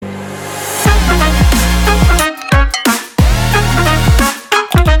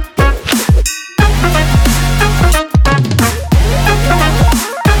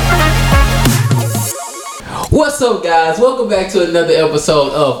guys? Welcome back to another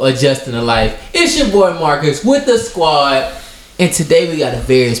episode of Adjusting to Life. It's your boy Marcus with the squad, and today we got a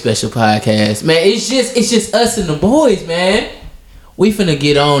very special podcast, man. It's just us and the boys, man. We finna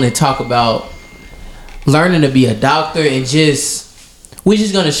get on and talk about learning to be a doctor, and we're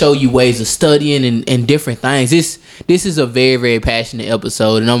just gonna show you ways of studying and different things. This is a very, very passionate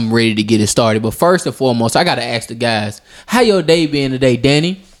episode, and I'm ready to get it started. But first and foremost, I gotta ask the guys, how your day been today,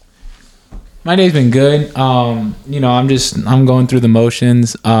 Danny? My day's been good. I'm going through the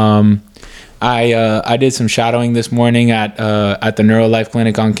motions. I did some shadowing this morning at the NeuroLife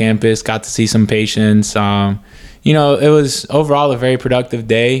clinic on campus. Got to see some patients. It was overall a very productive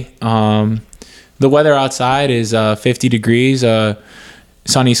day. The weather outside is 50 degrees,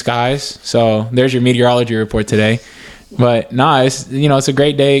 sunny skies. So there's your meteorology report today. But it's a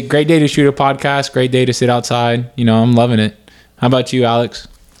great day. Great day to shoot a podcast. Great day to sit outside. I'm loving it. How about you, Alex?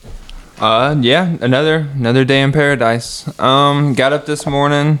 Another day in paradise. Got up this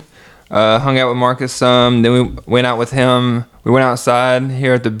morning, hung out with Marcus some, then we went out with him. We went outside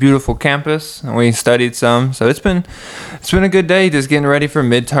here at the beautiful campus and we studied some. So it's been a good day, just getting ready for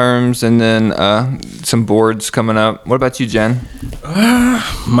midterms and then some boards coming up. What about you, Jen?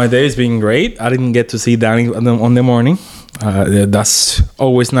 My day has been great. I didn't get to see Danny on the morning. That's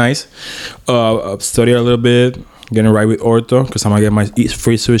always nice. Study a little bit, getting right with ortho because I'm gonna get my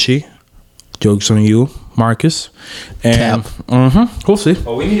free sushi. Jokes on you, Marcus. And we'll see.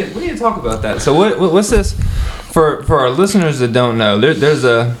 Oh, we need to talk about that. So what's this for our listeners that don't know? There's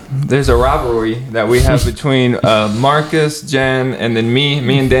a rivalry that we have between Marcus, Jen, and then me.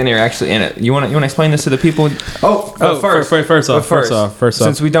 Me and Danny are actually in it. You want to explain this to the people? First off,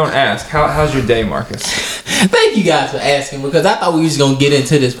 since we don't ask, how's your day, Marcus? Thank you guys for asking, because I thought we was gonna get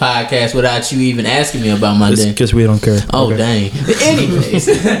into this podcast without you even asking me about my day. Because we don't care. Oh, okay. Dang. Anyways,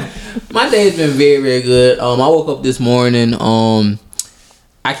 my day has been very, very good. I woke up this morning.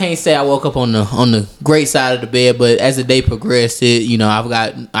 I can't say I woke up on the great side of the bed, but as the day progressed,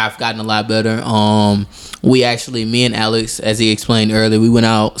 I've gotten a lot better. Me and Alex, as he explained earlier, we went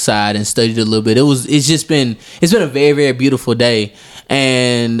outside and studied a little bit. It's been a very, very beautiful day,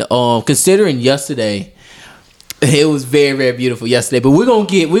 and considering yesterday, it was very, very beautiful yesterday. But we're gonna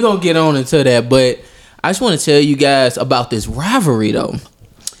get on into that. But I just want to tell you guys about this rivalry though.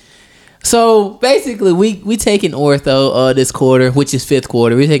 So basically, we taking ortho this quarter, which is fifth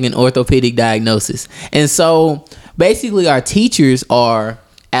quarter. We're taking orthopedic diagnosis, and so basically, our teachers are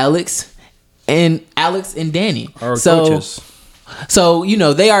Alex and Danny. Our coaches. So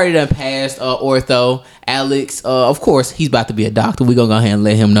they already done passed ortho. Alex, of course, he's about to be a doctor. We're gonna go ahead and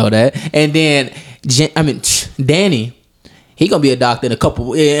let him know that. And then Danny, he gonna be a doctor in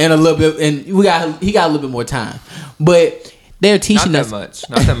a little bit, and he got a little bit more time, but. They're teaching us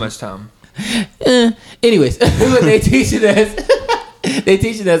not that much time. Anyways, they teaching us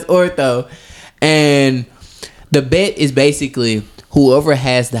ortho, and the bet is basically whoever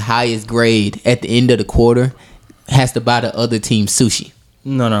has the highest grade at the end of the quarter has to buy the other team sushi.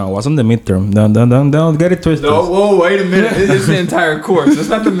 No, it wasn't the midterm. Don't get it twisted. No, whoa, wait a minute. It's the entire course. It's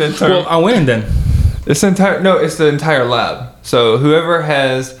not the midterm. Well, I'm winning then. It's the entire lab. So whoever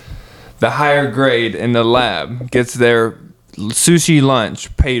has the higher grade in the lab gets their sushi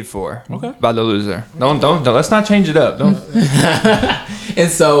lunch paid for by the loser. Don't let's not change it up. Don't. And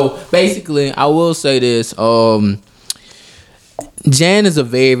so basically, I will say this: Jan is a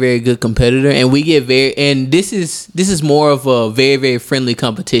very, very good competitor, and this is more of a very, very friendly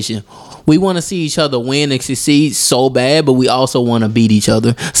competition. We want to see each other win and succeed so bad, but we also want to beat each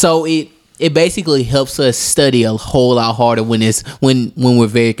other. So it basically helps us study a whole lot harder when we're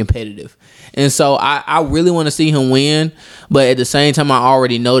very competitive. And so I really want to see him win, but at the same time, I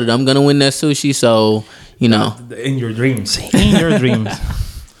already know that I'm gonna win that sushi. So in your dreams,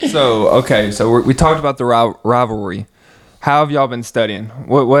 So we talked about the rivalry. How have y'all been studying?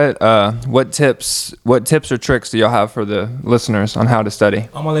 What tips or tricks do y'all have for the listeners on how to study?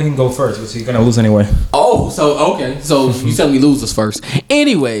 I'm gonna let him go first because he's gonna lose anyway. Oh, so okay, so you tell me losers first.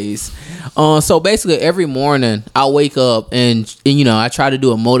 Anyways, so basically every morning I wake up and I try to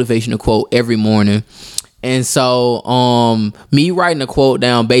do a motivational quote every morning. And so me writing a quote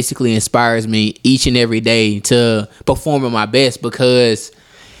down basically inspires me each and every day to perform at my best, because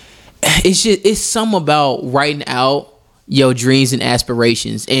it's something about writing out your dreams and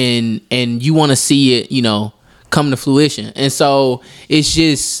aspirations, and you want to see it come to fruition. And so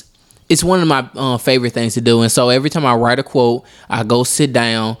it's one of my favorite things to do. And so every time I write a quote, I go sit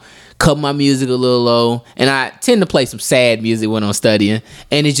down, cut my music a little low, and I tend to play some sad music when I'm studying,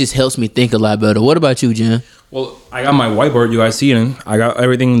 and it just helps me think a lot better. What about you, Jen? Well, I got my whiteboard, you guys see it. I got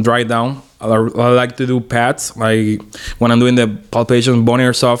everything dried down. I like to do pads. Like when I'm doing the palpation, bony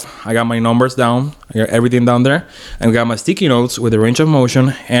or soft, I got my numbers down. I got everything down there. And we got my sticky notes with the range of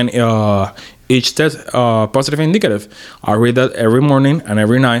motion and each test, positive and indicative. I read that every morning and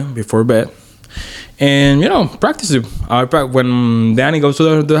every night before bed. And, practice it. When Danny goes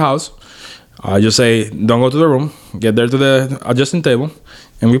to the house, I just say, don't go to the room. Get there to the adjusting table.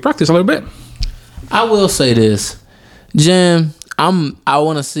 And we practice a little bit. I will say this. Jim, I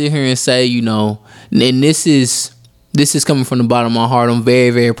want to sit here and say, and this is coming from the bottom of my heart. I'm very,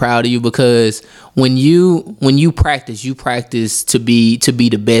 very proud of you because when you practice to be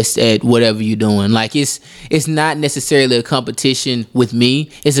the best at whatever you're doing. Like it's not necessarily a competition with me.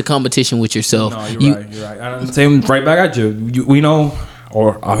 It's a competition with yourself. No, you're right. I'm saying right back at you. We know,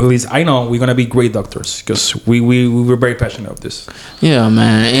 or at least I know, we're gonna be great doctors because we're very passionate of this. Yeah,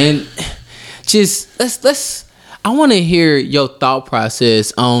 man. And just let's. I want to hear your thought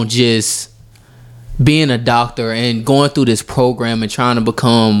process on just being a doctor and going through this program and trying to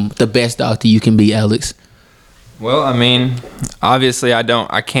become the best doctor you can be, Alex. Well, I mean, obviously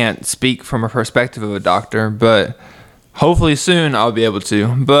I can't speak from a perspective of a doctor, but hopefully soon I'll be able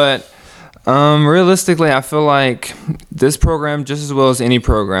to. But realistically, I feel like this program, just as well as any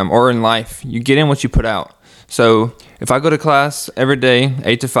program or in life, you get in what you put out. So if I go to class every day,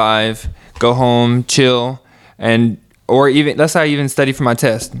 8 to 5, go home, chill, or even let's say I even study for my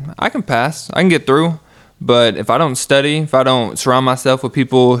test, I can pass, I can get through. But if I don't study, if I don't surround myself with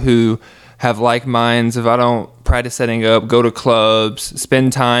people who have like minds, if I don't practice setting up, go to clubs,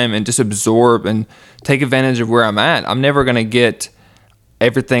 spend time and just absorb and take advantage of where I'm at, I'm never going to get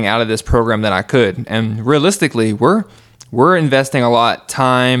everything out of this program that I could. And realistically, we're investing a lot,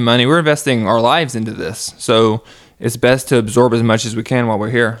 time, money, we're investing our lives into this. So it's best to absorb as much as we can while we're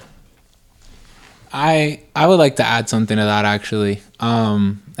here. I would like to add something to that actually,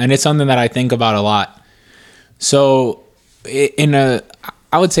 and it's something that I think about a lot. So I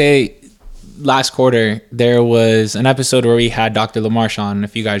would say last quarter there was an episode where we had Dr. LaMarche on,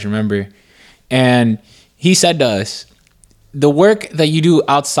 if you guys remember, and he said to us, the work that you do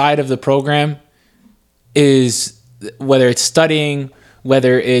outside of the program is, whether it's studying,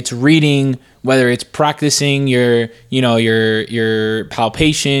 whether it's reading, whether it's practicing your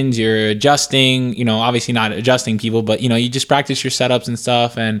palpations, you're adjusting, obviously not adjusting people, but, you just practice your setups and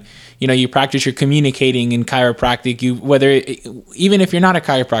stuff. And, you practice your communicating in chiropractic, even if you're not a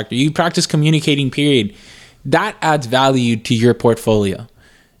chiropractor, you practice communicating, period. That adds value to your portfolio.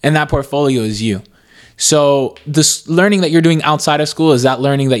 And that portfolio is you. So this learning that you're doing outside of school is that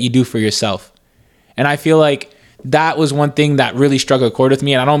learning that you do for yourself. And I feel like that was one thing that really struck a chord with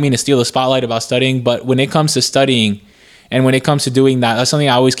me. And I don't mean to steal the spotlight about studying, but when it comes to studying and when it comes to doing that, that's something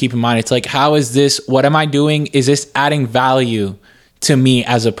I always keep in mind. It's like, what am I doing? Is this adding value to me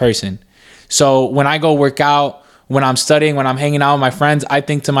as a person? So when I go work out, when I'm studying, when I'm hanging out with my friends, I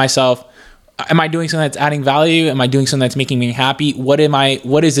think to myself, am I doing something that's adding value? Am I doing something that's making me happy? What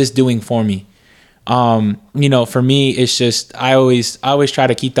is this doing for me? For me, it's just, I always try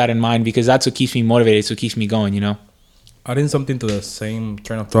to keep that in mind because that's what keeps me motivated. It's what keeps me going, Adding something to the same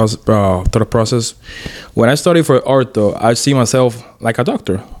train of thought process. When I study for ortho, I see myself like a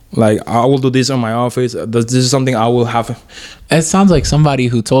doctor. Like, I will do this in my office. This is something I will have. It sounds like somebody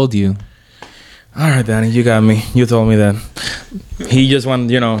who told you. All right, Danny, you got me. You told me that. He just want,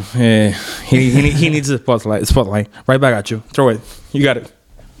 he needs a spotlight. Right back at you. Throw it. You got it.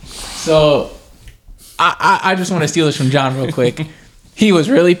 So I just want to steal this from John real quick. He was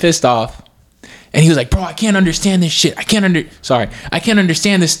really pissed off. And he was like, bro, I can't understand this shit. I can't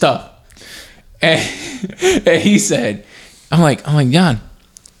understand this stuff. And he said, I'm like, John,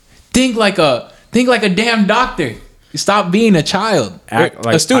 think like a damn doctor. Stop being a child. Act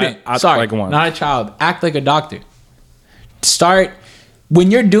like a student. act Sorry, like one. Not a child. Act like a doctor. Start,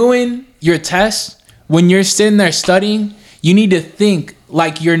 when you're doing your tests, when you're sitting there studying, you need to think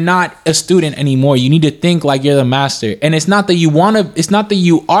like you're not a student anymore. You need to think like you're the master. And it's not that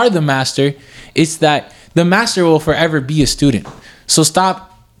you are the master. It's that the master will forever be a student. So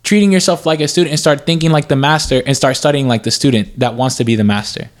stop treating yourself like a student and start thinking like the master and start studying like the student that wants to be the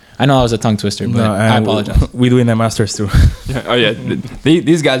master. I know that was a tongue twister, but I apologize. We doing the masters too. Oh yeah,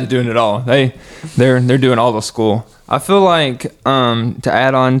 these guys are doing it all. They're doing all the school. I feel like to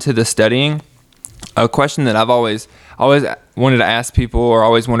add on to the studying, a question that I've always wanted to ask people, or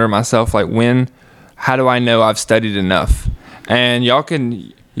always wonder myself, like, how do I know I've studied enough? And y'all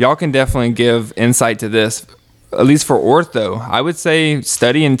can definitely give insight to this. At least for ortho, I would say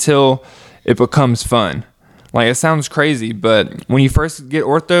study until it becomes fun. Like, it sounds crazy, but when you first get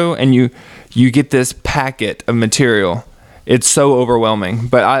ortho and you get this packet of material, it's so overwhelming.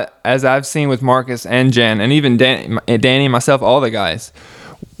 But as I've seen with Marcus and Jen, and even Danny and myself, all the guys,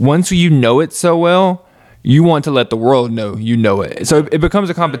 once you know it so well, you want to let the world know you know it. So it becomes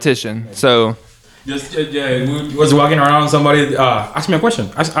a competition. So Just we was walking around. Somebody asked me a question.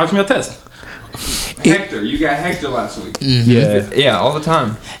 Asked me a test. Hector, you got Hector last week. Yeah. All the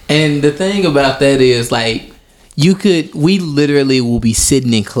time. And the thing about that is, like, we literally will be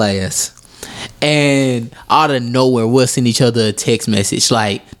sitting in class, and out of nowhere, we'll send each other a text message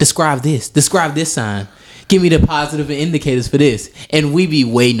like, describe this sign. Give me the positive indicators for this. And we be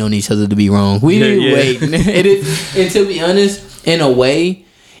waiting on each other to be wrong. We be waiting. And to be honest, in a way,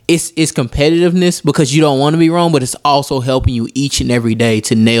 it's competitiveness because you don't want to be wrong, but it's also helping you each and every day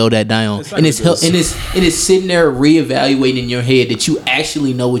to nail that down. And it's sitting there reevaluating in your head that you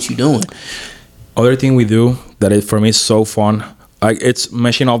actually know what you're doing. Other thing we do that is, for me, is so fun. Like, it's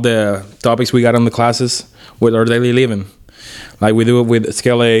meshing all the topics we got in the classes with our daily living. Like, we do it with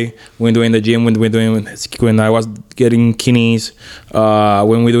Scale A, when doing the gym, when I was getting kidneys,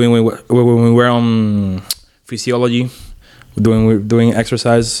 when we were on physiology, we're doing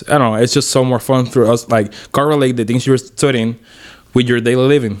exercise. I don't know. It's just so more fun for us. Like, correlate the things you're studying with your daily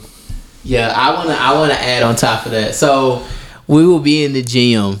living. Yeah, I wanna add on top of that. So we will be in the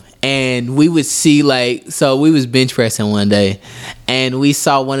gym, and we would see, like, so we was bench pressing one day, and we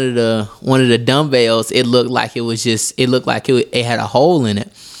saw one of the dumbbells. It looked like it had a hole in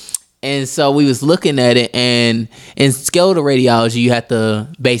it. And so we was looking at it, and in skeletal radiology, you have to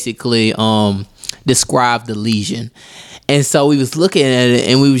basically describe the lesion. And so we was looking at it,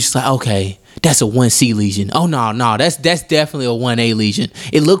 and we was just like, okay, that's a 1C lesion. Oh no, that's definitely a 1A lesion.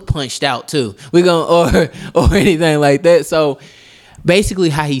 It looked punched out too. We're gonna or anything like that. So basically,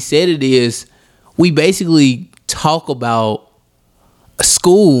 how he said it is, we basically talk about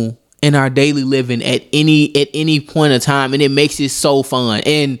school in our daily living at any point of time, and it makes it so fun,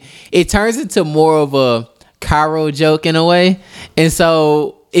 and it turns into more of a Cairo joke in a way, and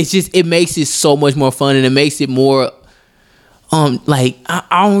so it makes it so much more fun, and it makes it more like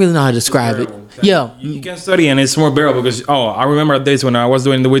I don't really know how to describe it. Yeah, you can study and it's more bearable because I remember days when I was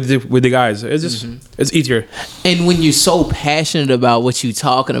doing with the guys. It's just it's easier. And when you're so passionate about what you're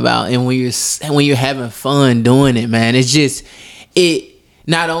talking about, and when you're having fun doing it, man, it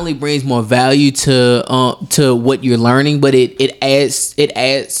not only brings more value to what you're learning, but it adds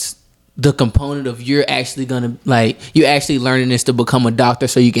the component of you're actually learning this to become a doctor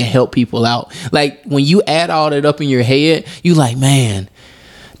so you can help people out. Like, when you add all that up in your head, you like, man,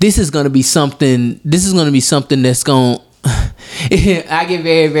 this is gonna be something that's gonna I get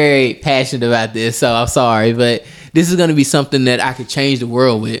very, very passionate about this, so I'm sorry, but this is gonna be something that I could change the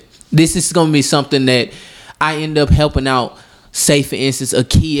world with. This is gonna be something that I end up helping out. Say, for instance, a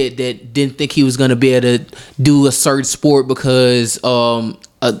kid that didn't think he was gonna be able to do a certain sport because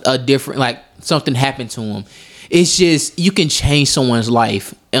a different, like, something happened to him. It's just, you can change someone's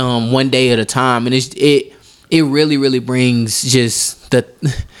life one day at a time, and it really, really brings just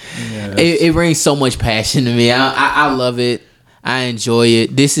it brings so much passion to me. I love it. I enjoy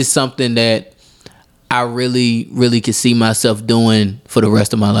it. This is something that I really, really could see myself doing for the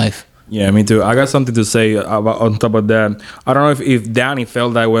rest of my life. Yeah, me too. I got something to say about on top of that. I don't know if Danny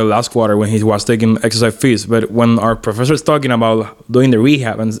felt that way last quarter when he was taking exercise fees, but when our professor's talking about doing the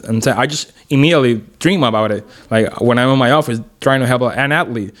rehab and I just immediately dream about it. Like, when I'm in my office trying to help an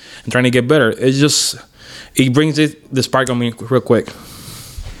athlete and trying to get better, it brings the spark on me real quick.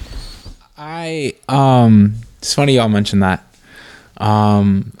 It's funny y'all mentioned that.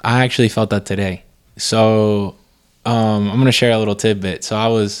 I actually felt that today. So I'm gonna share a little tidbit. So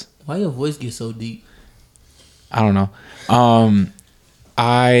why your voice get so deep? I don't know.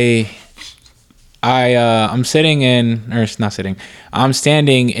 I'm standing in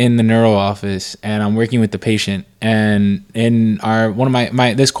the neuro office, and I'm working with the patient. And in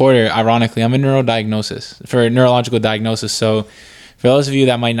this quarter, ironically, I'm in neurological diagnosis. So for those of you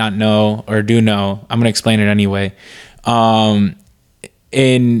that might not know or do know, I'm gonna explain it anyway.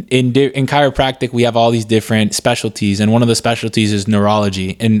 In chiropractic, we have all these different specialties, and one of the specialties is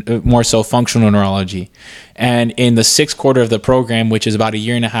neurology, and more so functional neurology. And in the 6th quarter of the program, which is about a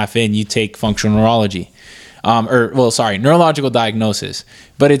year and a half in, you take functional neurology, neurological diagnosis.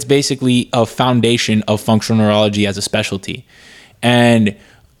 But it's basically a foundation of functional neurology as a specialty. And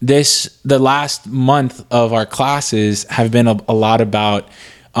the last month of our classes have been a lot about,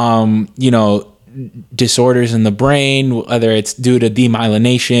 disorders in the brain, whether it's due to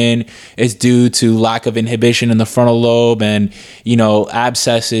demyelination, it's due to lack of inhibition in the frontal lobe, and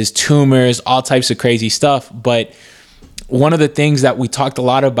abscesses, tumors, all types of crazy stuff. But one of the things that we talked a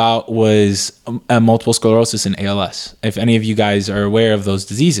lot about was multiple sclerosis and ALS, if any of you guys are aware of those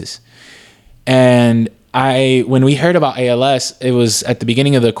diseases. And when we heard about ALS, it was at the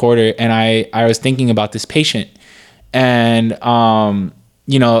beginning of the quarter, and I was thinking about this patient, and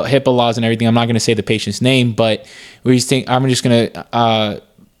you know, HIPAA laws and everything. I'm not going to say the patient's name, but I'll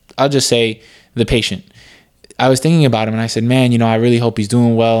just say the patient. I was thinking about him, and I said, man, you know, I really hope he's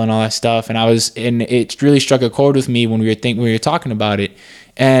doing well and all that stuff. And it really struck a chord with me when we were talking about it.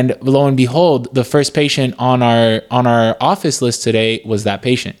 And lo and behold, the first patient on our office list today was that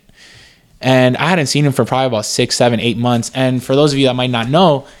patient. And I hadn't seen him for probably about 6, 7, 8 months. And for those of you that might not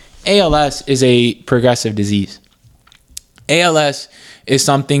know, ALS is a progressive disease. ALS is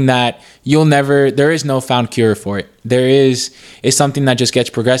something that there is no found cure for it. It's something that just gets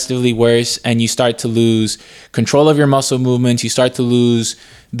progressively worse, and you start to lose control of your muscle movements. You start to lose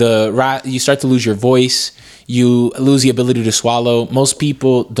your voice. You lose the ability to swallow. Most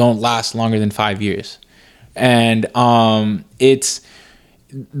people don't last longer than 5 years. And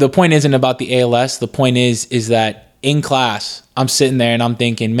the point isn't about the ALS. The point is that in class, I'm sitting there and I'm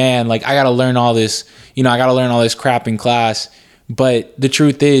thinking, man, like I got to learn all this, I got to learn all this crap in class. But the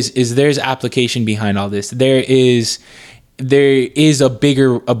truth is there's application behind all this. There is a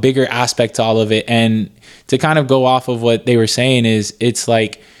bigger aspect to all of it. And to kind of go off of what they were saying is it's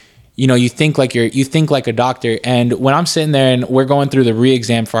like, you think like a doctor. And when I'm sitting there and we're going through the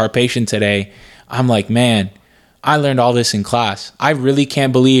re-exam for our patient today, I'm like, man, I learned all this in class. I really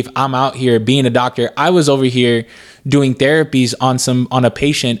can't believe I'm out here being a doctor. I was over here doing therapies on a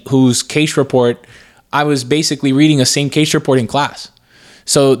patient whose case report, I was basically reading the same case report in class.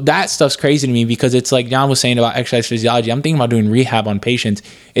 So that stuff's crazy to me, because it's like John was saying about exercise physiology. I'm thinking about doing rehab on patients.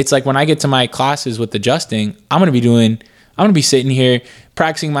 It's like when I get to my classes with adjusting, I'm going to be sitting here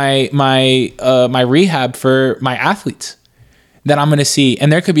practicing my rehab for my athletes that I'm going to see.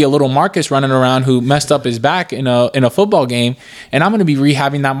 And there could be a little Marcus running around who messed up his back in a football game, and I'm going to be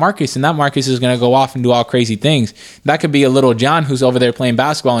rehabbing that Marcus, and that Marcus is going to go off and do all crazy things. That could be a little John who's over there playing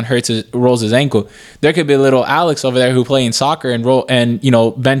basketball and rolls his ankle. There could be a little Alex over there who playing soccer and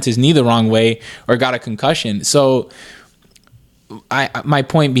bent his knee the wrong way or got a concussion. So my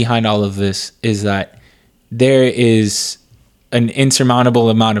point behind all of this is that there is an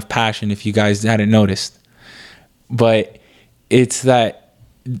insurmountable amount of passion, if you guys hadn't noticed. But it's that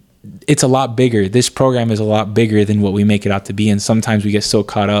it's a lot bigger. This program is a lot bigger than what we make it out to be. And sometimes we get so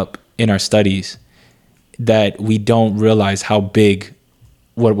caught up in our studies that we don't realize how big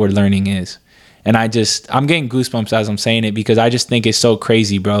what we're learning is. And I'm getting goosebumps as I'm saying it, because I just think it's so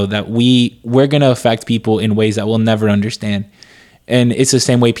crazy, bro, that we're going to affect people in ways that we'll never understand. And it's the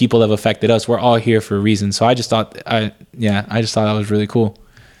same way people have affected us. We're all here for a reason. So I just thought that was really cool.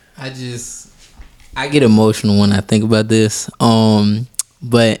 I get emotional when I think about this.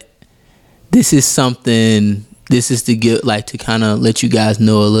 But this is to kind of let you guys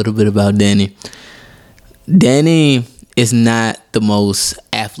know a little bit about Danny. Danny is not the most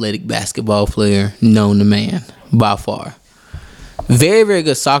athletic basketball player known to man by far. Very, very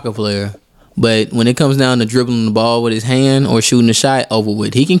good soccer player. But when it comes down to dribbling the ball with his hand or shooting a shot, over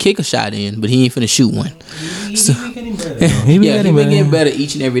with. He can kick a shot in, but he ain't finna shoot one. He's getting better. He been getting better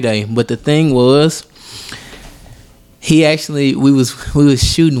each and every day. But the thing was, we was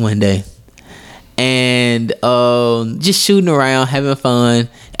shooting one day, and just shooting around, having fun.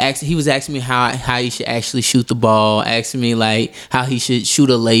 He was asking me how he should actually shoot the ball, asking me like how he should shoot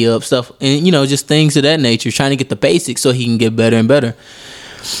a layup, stuff, and just things of that nature, trying to get the basics so he can get better and better.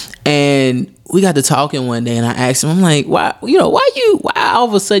 And we got to talking one day, and I asked him, I'm like, why all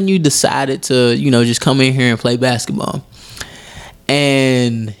of a sudden you decided to, just come in here and play basketball?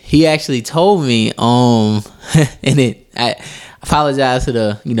 And he actually told me, and I apologize to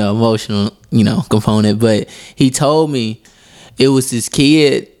the, emotional, component, but he told me it was this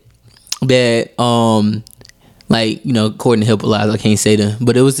kid that, according to HIPAA laws, I can't say that,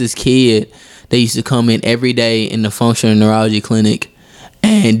 but it was this kid that used to come in every day in the functional neurology clinic.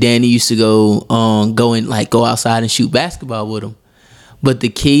 And Danny used to go outside and shoot basketball with him. But the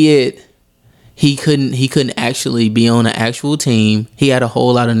kid, he couldn't actually be on an actual team. He had a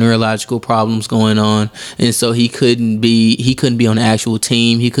whole lot of neurological problems going on, and so he couldn't be on an actual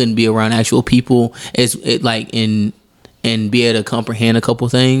team. He couldn't be around actual people and be able to comprehend a couple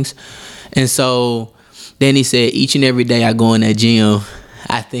things. And so Danny said, each and every day I go in that gym,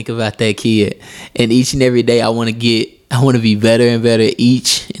 I think about that kid, and each and every day I want to be better and better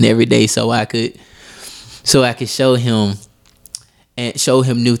each and every day, so I could show him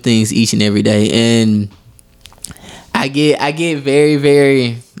new things each and every day. And I get very,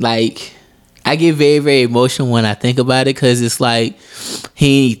 very I get very, very emotional when I think about it, because it's like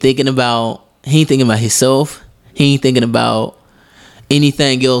he ain't thinking about himself. He ain't thinking about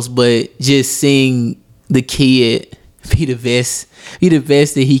anything else but just seeing the kid be the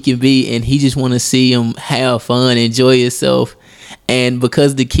best that he can be, and he just want to see him have fun, enjoy himself. And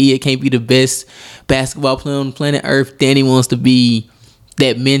because the kid can't be the best basketball player on planet Earth, Danny wants to be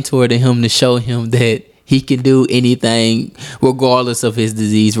that mentor to him, to show him that he can do anything regardless of his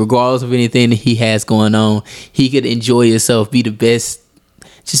disease, regardless of anything that he has going on. He could enjoy himself, be the best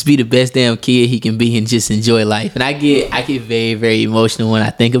damn kid he can be, and just enjoy life. And I get very, very emotional when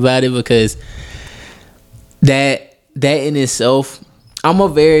I think about it, because that in itself, I'm a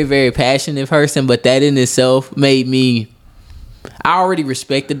very, very passionate person, but that in itself made me, I already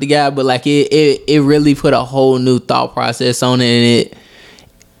respected the guy, but like it really put a whole new thought process on it, and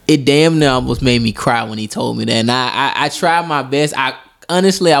it damn near almost made me cry when he told me that. And I tried my best. I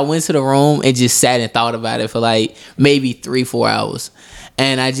went to the room and just sat and thought about it for like maybe 3-4 hours,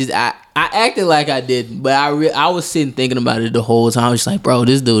 and I acted like I didn't, but I was sitting thinking about it the whole time. I was just like, bro,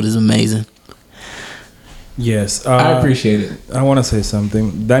 this dude is amazing. Yes, I appreciate it. I want to say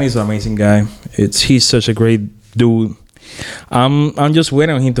something. Danny's an amazing guy. He's such a great dude. I'm just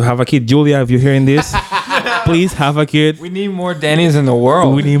waiting on him to have a kid. Julia, if you're hearing this, please have a kid. We need more Dannys in the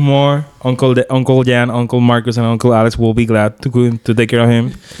world. We need more. Uncle Jan, Uncle Marcus, and Uncle Alex will be glad to take care of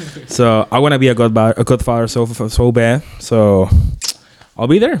him. So I want to be a godfather so bad. So I'll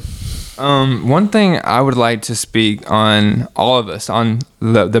be there. One thing I would like to speak on, all of us, on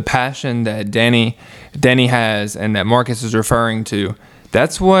the passion that Danny has and that Marcus is referring to.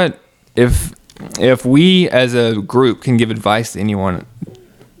 That's what, if we as a group can give advice to anyone,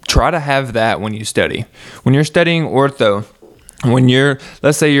 try to have that when you study. When you're studying ortho,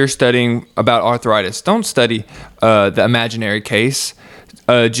 let's say you're studying about arthritis, don't study the imaginary case.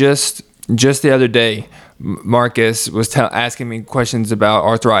 Just the other day, Marcus was asking me questions about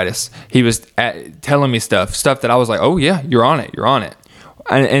arthritis. He was telling me stuff that I was like, oh yeah, you're on it.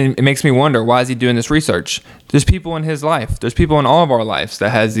 And it makes me wonder, why is he doing this research? There's people in his life. There's people in all of our lives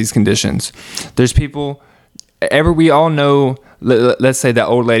that has these conditions. There's people, we all know, let's say that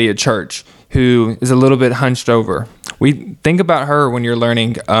old lady at church who is a little bit hunched over. We think about her when you're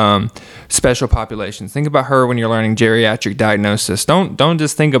learning special populations. Think about her when you're learning geriatric diagnosis. Don't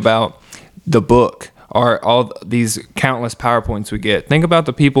just think about the book or all these countless PowerPoints we get. Think about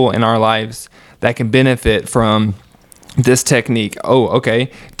the people in our lives that can benefit from this technique. Oh,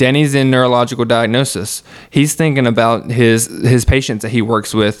 okay. Danny's in neurological diagnosis. He's thinking about his patients that he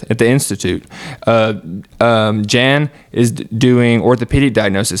works with at the institute. Jan is doing orthopedic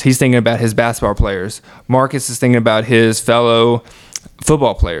diagnosis. He's thinking about his basketball players. Marcus is thinking about his fellow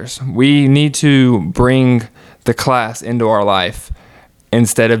football players. We need to bring the class into our life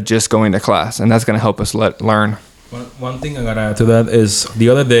instead of just going to class, and that's going to help us learn. One thing I gotta add to that is, the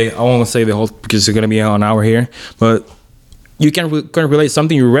other day, I won't say the whole, because it's gonna be an hour here, but you can relate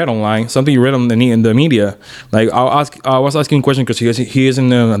something you read online, something you read in the media. Like I was asking a question because he is in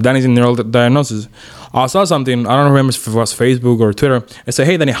Danny's in neural diagnosis. I saw something, I don't remember if it was Facebook or Twitter. I said,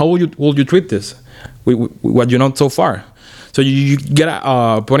 hey Danny, how will you treat this? What you know so far? So you gotta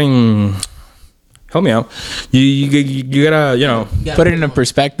help me out. You gotta put it in a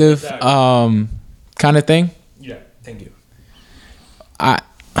perspective, kind of thing. Yeah, thank you. Like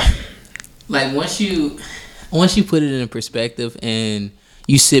once you put it in perspective and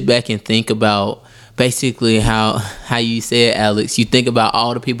you sit back and think about basically how you said, Alex, you think about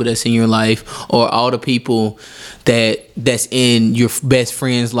all the people that's in your life, or all the people that's in your best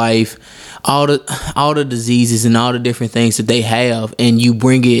friend's life, all the diseases and all the different things that they have, and you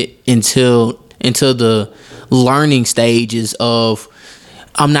bring it into the learning stages of,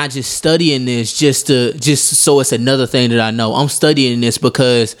 I'm not just studying this just so it's another thing that I know. I'm studying this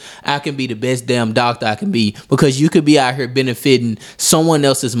because I can be the best damn doctor I can be, because you could be out here benefiting someone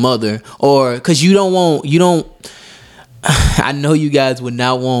else's mother, or because I know you guys would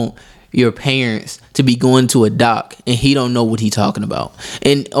not want your parents to be going to a doc and he don't know what he talking about,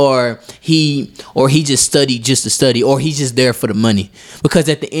 and or he just studied just to study, or he's just there for the money. Because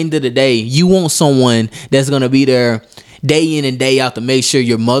at the end of the day, you want someone that's gonna be there day in and day out to make sure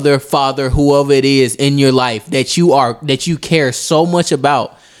your mother, father, whoever it is in your life that you care so much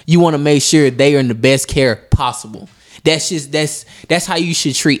about, you want to make sure they are in the best care possible. That's how you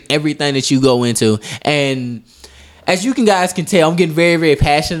should treat everything that you go into. And as you guys can tell, I'm getting very, very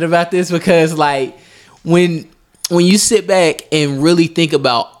passionate about this, because like when you sit back and really think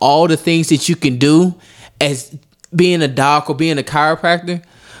about all the things that you can do as being a doc or being a chiropractor,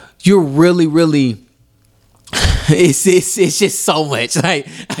 you're really, really it's just so much. Like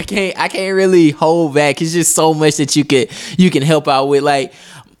I can't really hold back. It's just so much that you can help out with. Like,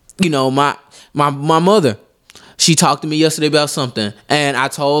 you know, my mother, she talked to me yesterday about something, and I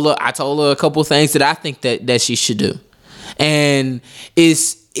told her a couple things that I think that she should do. And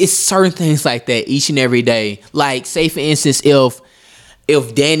it's certain things like that each and every day. Like, say for instance,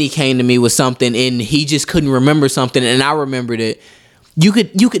 if Danny came to me with something and he just couldn't remember something and I remembered it, you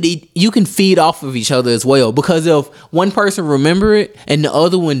can feed off of each other as well. Because if one person remember it and the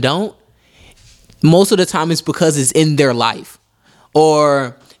other one don't, most of the time it's because it's in their life,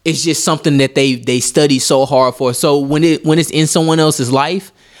 or it's just something that they study so hard for. So when it's in someone else's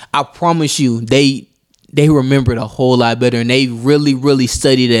life, I promise you they remember it a whole lot better, and they really, really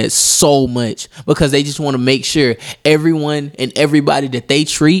study that so much because they just want to make sure everyone and everybody that they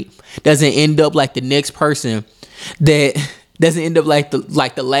treat doesn't end up like the next person, that doesn't end up like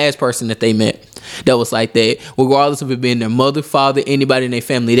the last person that they met that was like that, regardless of it being their mother, father, anybody in their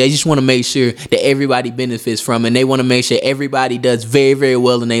family. They just want to make sure that everybody benefits from it, and they want to make sure everybody does very, very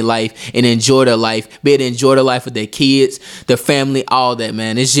well in their life and enjoy their life, be able to enjoy the life of their kids, their family, all that,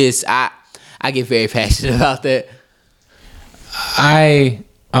 man. It's just, I get very passionate about that. I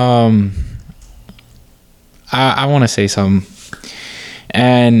want to say something,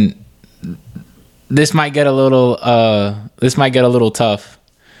 and this might get a little tough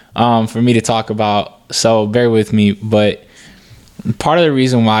for me to talk about, so bear with me. But part of the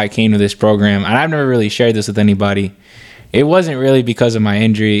reason why I came to this program, and I've never really shared this with anybody, it wasn't really because of my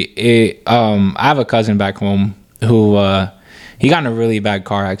injury. I have a cousin back home who he got in a really bad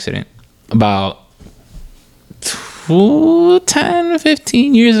car accident about 10,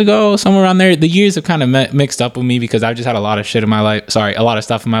 15 years ago, somewhere around there. The years have kind of mixed up with me because I've just had a lot of shit in my life. Sorry, a lot of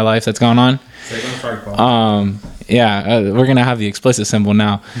stuff in my life that's going on. We're gonna have the explicit symbol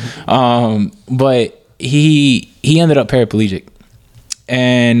now. But he ended up paraplegic,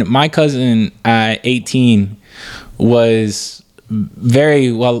 and my cousin at 18 was very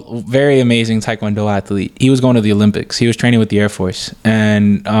amazing Taekwondo athlete. He was going to the Olympics. He was training with the Air Force,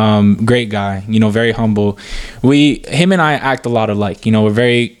 and great guy, you know, very humble. Him and I act a lot alike. You know, we're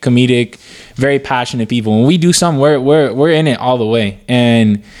very comedic, very passionate people. When we do something, we're in it all the way.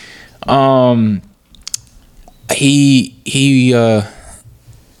 And he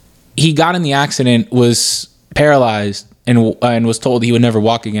got in the accident, was paralyzed, and was told he would never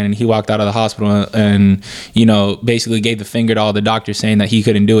walk again, and he walked out of the hospital and, you know, basically gave the finger to all the doctors saying that he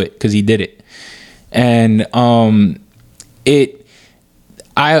couldn't do it because he did it. And I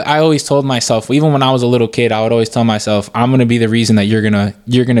always told myself, even when I was a little kid, I would always tell myself, I'm gonna be the reason that you're gonna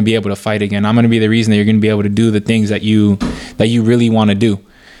be able to fight again. I'm gonna be the reason that you're gonna be able to do the things that you really want to do.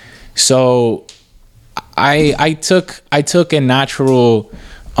 So I took a natural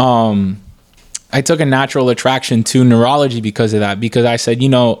attraction to neurology because of that, because I said, you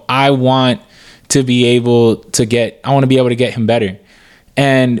know, I want to be able to get him better.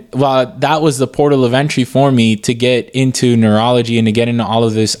 And while that was the portal of entry for me to get into neurology and to get into all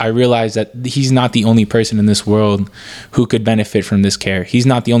of this, I realized that he's not the only person in this world who could benefit from this care. He's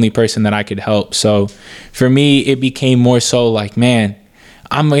not the only person that I could help. So for me, it became more so like, man,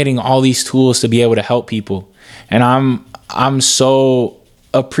 I'm getting all these tools to be able to help people. And I'm so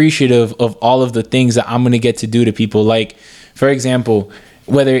appreciative of all of the things that I'm going to get to do to people. Like, for example,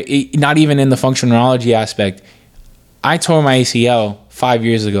 not even in the functional neurology aspect, I tore my ACL 5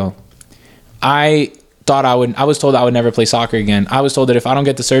 years ago. I was told I would never play soccer again. I was told that if I don't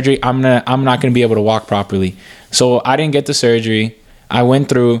get the surgery, I'm not going to be able to walk properly. So I didn't get the surgery. I went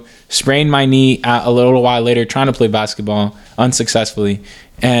through, sprained my knee a little while later trying to play basketball unsuccessfully,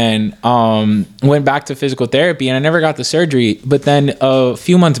 and went back to physical therapy, and I never got the surgery. But then a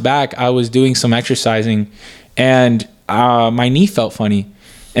few months back, I was doing some exercising, and my knee felt funny.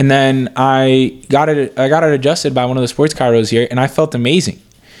 And then I got it adjusted by one of the sports chiros here, and I felt amazing.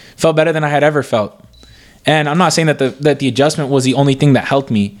 Felt better than I had ever felt. And I'm not saying that the adjustment was the only thing that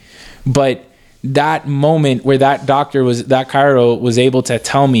helped me, but that moment where that chiro was able to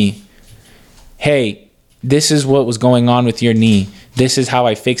tell me, hey, this is what was going on with your knee. This is how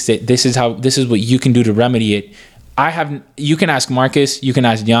I fixed it. This is what you can do to remedy it. You can ask Marcus, you can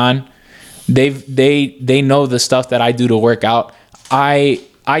ask Jan. They know the stuff that I do to work out. I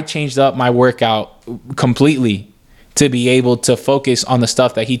changed up my workout completely to be able to focus on the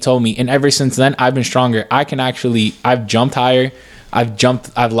stuff that he told me. And ever since then, I've been stronger. I've jumped higher.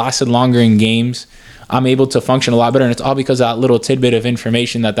 I've lasted longer in games. I'm able to function a lot better. And it's all because of that little tidbit of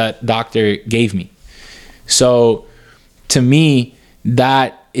information that doctor gave me. So to me,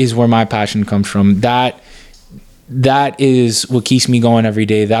 that is where my passion comes from. That is what keeps me going every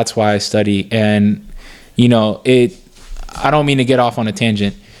day. That's why I study. And, you know, I don't mean to get off on a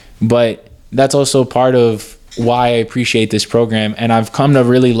tangent, but that's also part of why I appreciate this program. And I've come to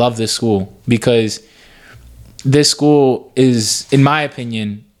really love this school, because this school is, in my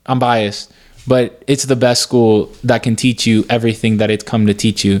opinion, I'm biased, but it's the best school that can teach you everything that it's come to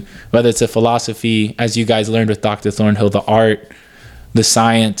teach you, whether it's a philosophy, as you guys learned with Dr. Thornhill, the art, the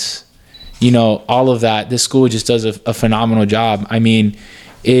science, you know, all of that. This school just does a phenomenal job. I mean,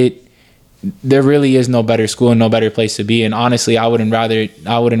 there really is no better school and no better place to be. And honestly, I wouldn't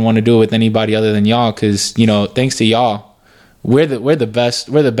want to do it with anybody other than y'all, because, you know, thanks to y'all, we're the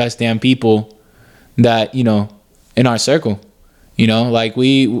best damn people that, you know, in our circle. You know, like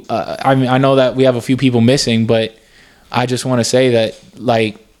I mean, I know that we have a few people missing, but I just want to say that,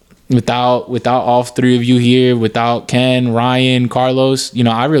 like, without all three of you here, without Ken, Ryan, Carlos, you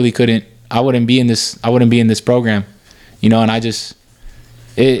know, I wouldn't be in this program, you know. And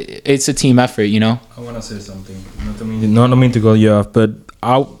it's a team effort, you know. I want to say something. Not to mean to go you off, but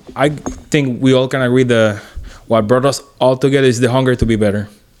I think we all can agree that what brought us all together is the hunger to be better.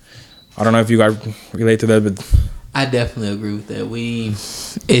 I don't know if you guys relate to that, but I definitely agree with that.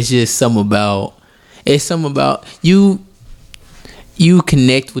 It's just something about you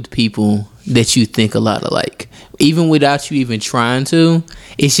connect with people that you think a lot alike, even without you even trying to.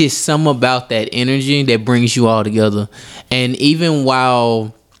 It's just something about that energy that brings you all together. And even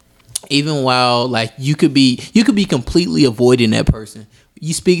while like you could be completely avoiding that person,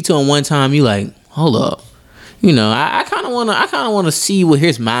 you speak to him one time, you like, hold up, you know, I kind of want to see what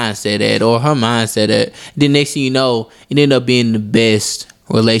his mindset at or her mindset at. Then next thing you know, it ended up being the best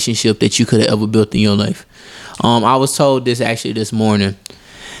relationship that you could have ever built in your life. I was told this actually this morning.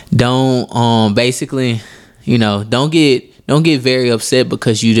 Don't basically, you know, don't get very upset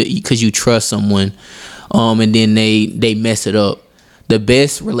because you trust someone, and then they mess it up. The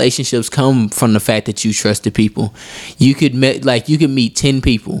best relationships come from the fact that you trusted people. You could meet 10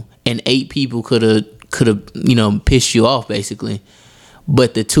 people and 8 people could have, you know, pissed you off basically.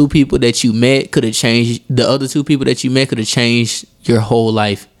 But the 2 people that you met could have changed. The other 2 people that you met could have changed your whole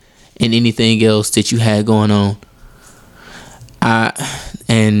life and anything else that you had going on. I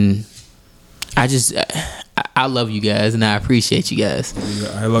love you guys and I appreciate you guys.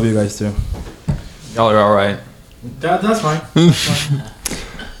 I love you guys too. Y'all are all right. That's fine. That's fine.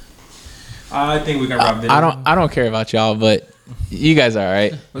 I think we can wrap this. I don't care about y'all, but you guys are all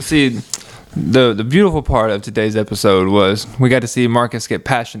right. Well, see, the beautiful part of today's episode was we got to see Marcus get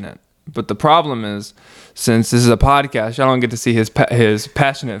passionate. But the problem is, since this is a podcast, y'all don't get to see his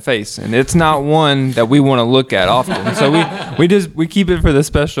passionate face, and it's not one that we want to look at often. So we keep it for the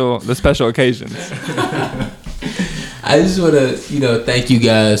special occasions. I just want to, you know, thank you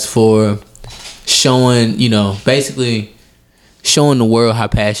guys for showing, you know, basically showing the world how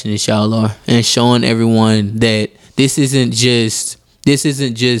passionate y'all are, and showing everyone that this isn't just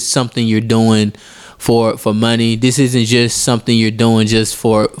something you're doing for money. This isn't just something you're doing just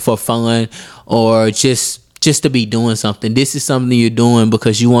for fun or just to be doing something. This is something you're doing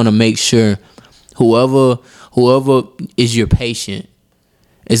because you want to make sure whoever is your patient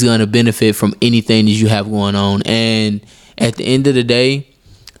is going to benefit from anything that you have going on. And at the end of the day,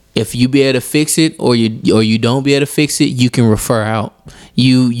 if you be able to fix it or you don't be able to fix it, you can refer out.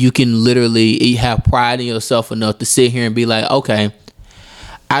 You can literally have pride in yourself enough to sit here and be like, okay,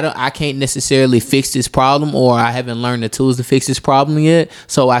 I can't necessarily fix this problem, or I haven't learned the tools to fix this problem yet.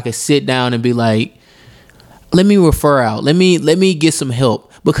 So I can sit down and be like, let me refer out. Let me get some help.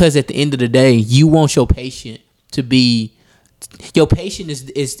 Because at the end of the day, you want your patient to be, your patient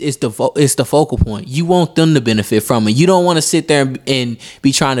is the focal point. You want them to benefit from it. You don't want to sit there and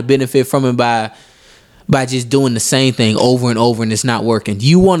be trying to benefit from it by just doing the same thing over and over and it's not working.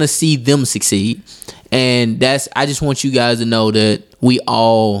 You want to see them succeed. And I just want you guys to know that we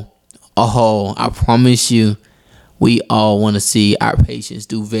all, I promise you, we all want to see our patients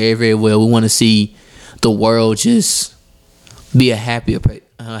do very, very well. We want to see the world just be a happier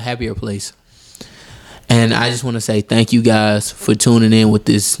place. And I just want to say thank you guys for tuning in with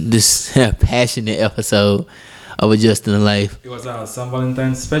this passionate episode of Adjusting to Life. It was a San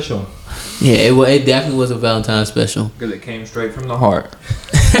Valentine's special. Yeah, it definitely was a Valentine's special. Because it came straight from the heart.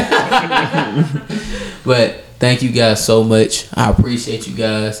 But thank you guys so much. I appreciate you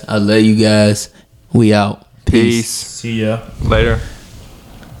guys. I love you guys. We out. Peace. See ya. Later.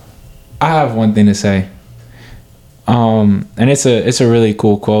 I have one thing to say. And it's a really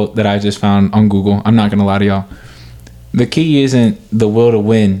cool quote that I just found on Google. I'm not gonna lie to y'all. The key isn't the will to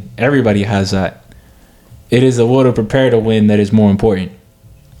win. Everybody has that. It is the will to prepare to win that is more important.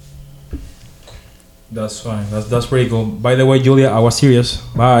 That's fine. That's pretty cool. By the way, Julia, I was serious.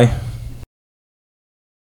 Bye.